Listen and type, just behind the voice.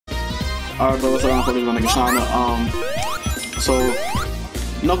Alright, bro, what's up, motherfuckers? I'm nigga Shana. So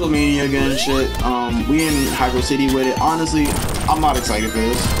Knuckles Mania again, shit. We in Hydro City with it. Honestly, I'm not excited for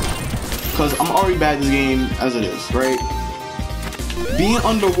this, cause I'm already bad at this game as it is, right? Being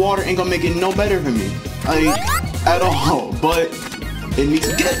underwater ain't gonna make it no better for me, like at all. But it needs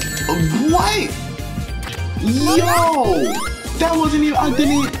to get what? Yo, that wasn't even. I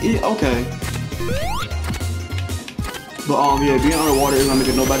didn't. Okay. But yeah, being underwater is gonna make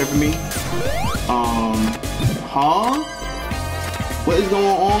it no better for me. Huh? What is going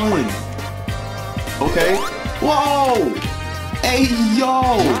on? Okay. Whoa! Hey,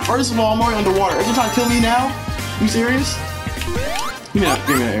 yo! First of all, I'm already underwater. Are you trying to kill me now? You serious? Give me that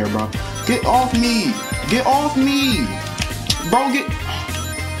air, bro. Get off me! Get off me! Bro,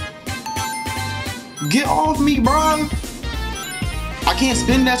 get off me, bro! I can't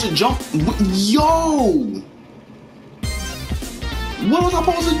spin dash or jump. Yo! What was I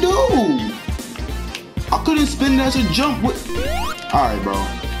supposed to do? I couldn't spin dash or jump. What? Alright, bro.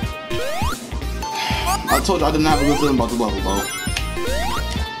 I told you I didn't have a good feeling about this level, bro.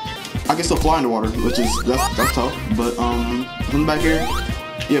 I can still fly in the water, which is that's tough. But come back here.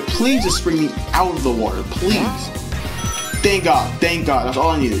 Yeah, please just spring me out of the water, please. Thank God, thank God. That's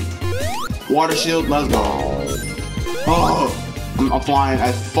all I needed. Water shield, let's go. Oh, I'm flying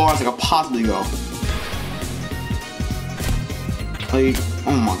as far as I can possibly go. Like,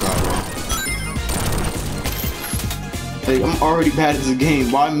 oh my God, bro. Like, I'm already bad at this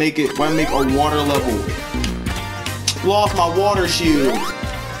game. Why make a water level? Lost my water shield.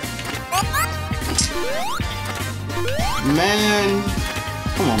 Man.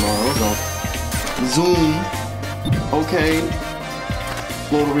 Come on, bro. Let's go. Zoom. Okay.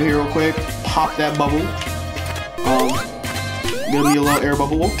 Float over here real quick. Pop that bubble. Give me a little air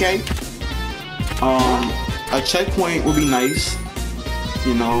bubble. Okay. A checkpoint would be nice.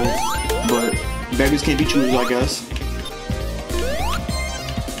 You know, but babies can't be choosers, I guess.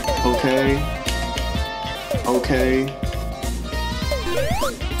 Okay. Okay.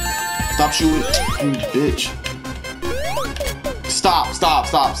 Stop shooting, you bitch. Stop.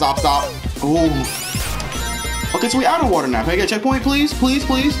 Oh. Okay, so we out of water now. Can I get a checkpoint, please? Please.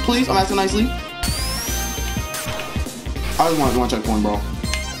 I'm asking nicely. I just want a checkpoint, bro.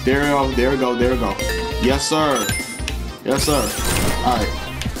 There we go. Yes, sir. Alright.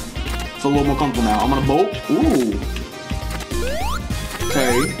 It's a little more comfortable now. I'm on a boat. Ooh.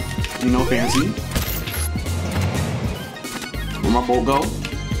 Okay. You know, fancy. Where my boat go?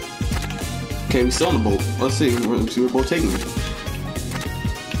 Okay, we still on the boat. Let's see where the boat taking me.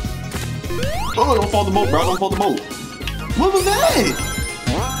 Oh, don't fall the boat, bro. Don't fall the boat. What was that?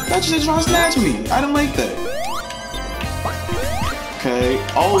 That just trying to snatch me. I didn't like that. Okay.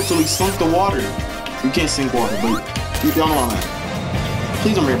 Oh, so we sunk the water. We can't sink water, but y'all know what I'm at.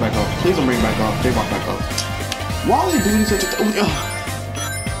 Please don't bring it back up. They brought back up. Why are they doing such a thing?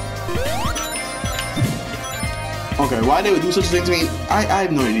 Okay, why they would do such a thing to me? I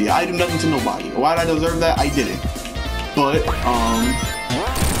have no idea. I do nothing to nobody. Why did I deserve that? I didn't. But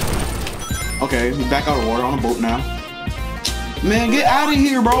okay, we're back out of water on a boat now. Man, get out of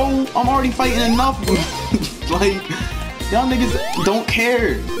here, bro. I'm already fighting enough. Like, y'all niggas don't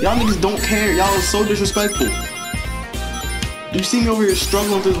care. Y'all are so disrespectful. You see me over here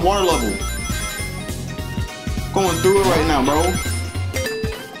struggling with this water level. Going through it right now, bro.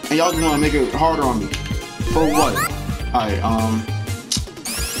 And y'all just want to make it harder on me. For what? Alright,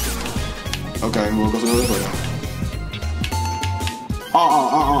 okay, we'll go this way now.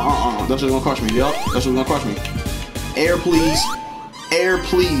 That's just gonna crush me. Yup, that's just gonna crush me. Air, please. Air,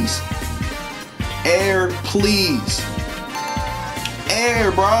 please.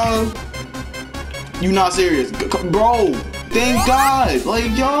 Air, bro. You not serious, bro? Thank God.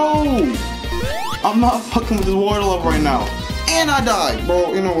 Like, yo, I'm not fucking with this water level right now. And I died,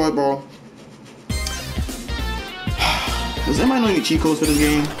 bro. You know what, bro? Does anybody know any cheat codes for this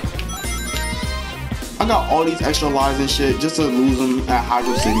game? I got all these extra lives and shit just to lose them at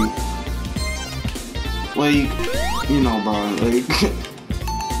Hydro City. Like, you know, bro. Like,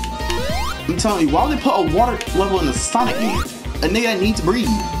 I'm telling you, why would they put a water level in a Sonic game? A nigga that needs to breathe.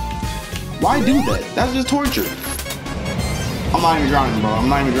 Why do that? That's just torture. I'm not even drowning, bro.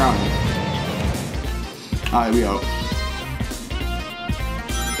 Alright, we out.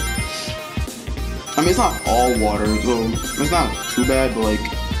 I mean, it's not all water, so it's not too bad, but like,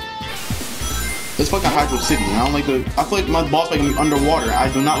 it's fucking Hydro City. I don't like I feel like my boss fight can be underwater. I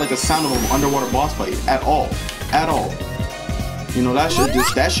do not like the sound of an underwater boss fight at all. You know, that shit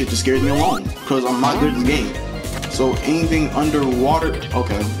just scares me alone, because I'm not good at this game. So anything underwater,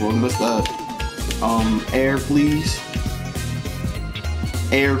 okay, well, missed that. Air, please.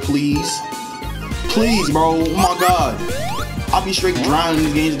 Air, please. Please, bro. Oh my god. I'll be straight drowning in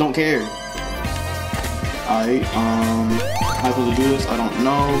these games, don't care. Alright, how am I supposed to do this? I don't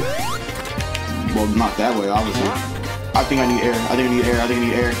know. Well, not that way, obviously. I think I need air. I think I need air. I think I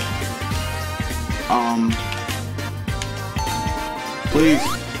need air. Please.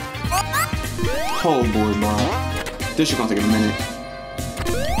 Oh boy, bro. This shit gonna take a minute.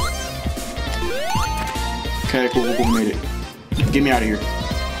 Okay, cool, we made it. Get me out of here.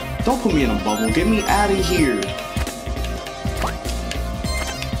 Don't put me in a bubble. Get me out of here.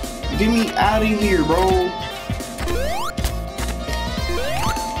 Get me out of here, bro.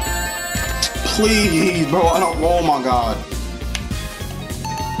 Please, bro. I don't. Oh my god.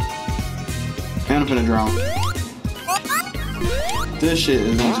 And I'm finna drown. This shit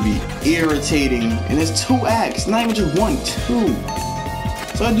is going to be irritating. And it's 2 acts. Not even just 1, 2.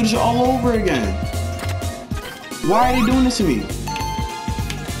 So I do this shit all over again. Why are they doing this to me?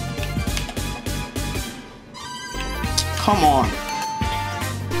 Come on.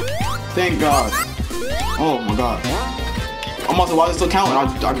 Thank God. Oh my god. I'm about to, why is it still counting?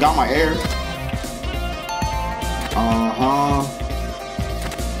 I got my air.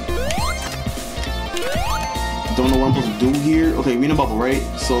 Don't know what I'm supposed to do here. Okay, we in a bubble, right?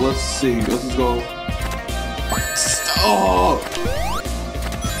 So let's see. Let's just go. Oh!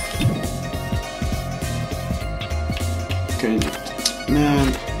 Okay.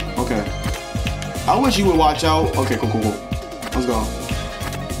 Man. Okay. I wish you would watch out. Okay, cool. Let's go.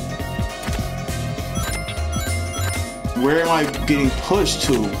 Where am I getting pushed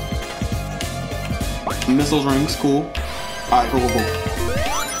to? Missiles rings, cool. Alright, cool.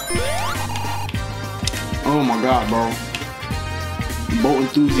 Oh my god, bro. Boat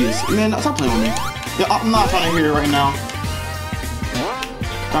enthusiast. Man, stop playing with me. Yeah, I'm not trying to hear it right now.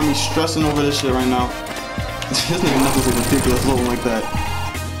 Got me stressing over this shit right now. This nigga nothing's so ridiculous looking like that.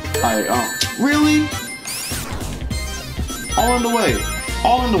 Alright, really? All in the way.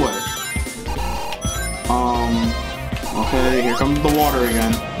 All in the way. Okay, here comes the water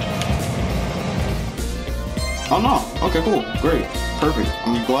again. Oh no. Okay, cool. Great. Perfect.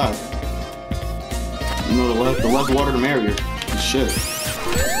 I'm glad. You know, the less water, the merrier. Shit.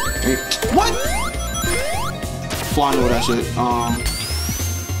 Hey, what? Flying over that shit.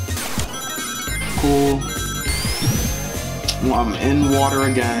 Cool. Well, I'm in water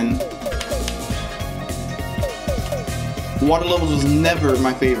again. Water levels was never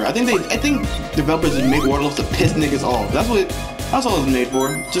my favorite. I think developers would make water levels to piss niggas off. That's all it was made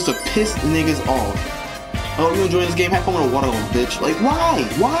for. Just to piss niggas off. Oh, you enjoying this game? Have fun with a water level, bitch. Like, why?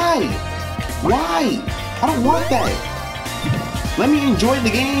 I don't want that. Let me enjoy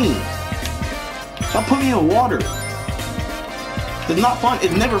the game. Stop putting me in water. It's not fun.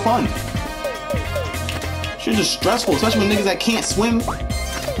 It's never fun. Shit's just stressful, especially with niggas that can't swim.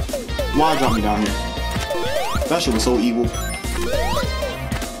 Why drop me down here? That shit was so evil.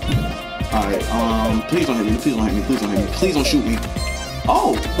 Alright, please don't hit me, please don't hit me, please don't hit me, please don't shoot me.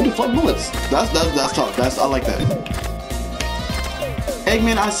 Oh, we deflect bullets. That's tough. I like that.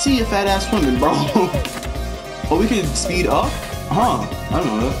 Eggman, I see your fat ass swimming, bro. Oh, we can speed up? Huh. I don't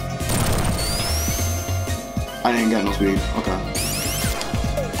know that. I didn't get no speed. Okay.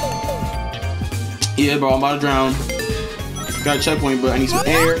 Yeah, bro, I'm about to drown. Got a checkpoint, but I need some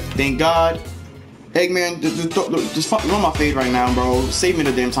air. Thank God. Eggman, just fuck, you're on my fade right now, bro. Save me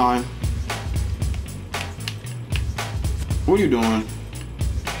the damn time. What are you doing?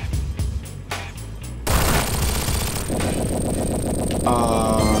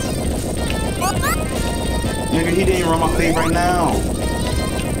 Nigga, he didn't even run my fade right now.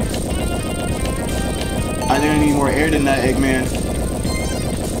 I think I need more air than that, Eggman. I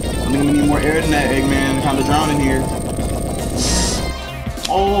think we need more air than that, Eggman. I'm kinda drowning here.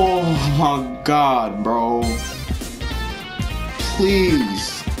 Oh my god, bro.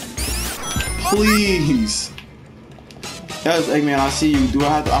 Please. Please. Yes, Eggman, I see you. Do I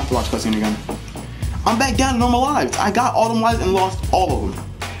have to watch cutscene again? I'm back down to normal lives. I got all them lives and lost all of them.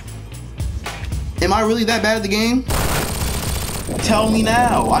 Am I really that bad at the game? Tell me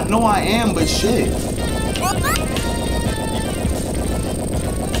now. I know I am, but shit.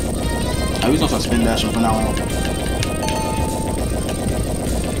 I was gonna start spin dashing from now on.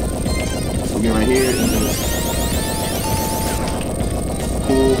 We'll get right here and do this.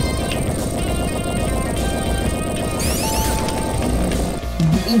 Cool.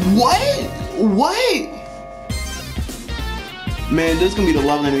 What? Man, this is gonna be the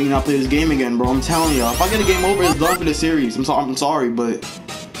love that I play this game again, bro. I'm telling y'all. If I get a game over, it's done for the series. I'm sorry, but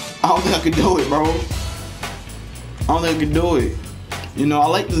I don't think I could do it, bro. I don't think I could do it. You know, I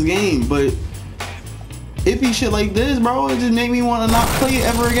like this game, but iffy shit like this, bro. It just made me want to not play it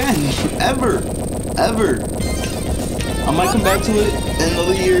ever again. Ever. I might come back to it in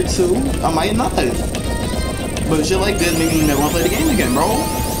another year or two. I might not. But shit like this made me never want to play the game again, bro.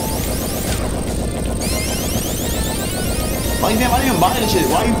 Like, damn, I didn't even buy this shit.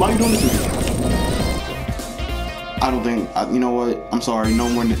 Why you doing this to me? I don't think, you know what? I'm sorry. No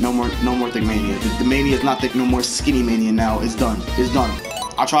more Thicc Mania. The Mania is not thick no more. Skinny Mania now. It's done.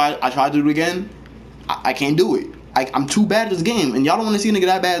 I tried to do it again. I can't do it. I'm too bad at this game, and y'all don't want to see a nigga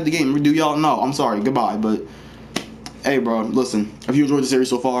that bad at the game. Do y'all know? I'm sorry. Goodbye. But hey, bro, listen. If you enjoyed the series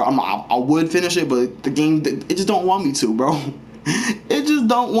so far, I would finish it, but the game, it just don't want me to, bro. It just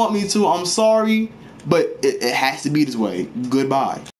don't want me to. I'm sorry, but it has to be this way. Goodbye.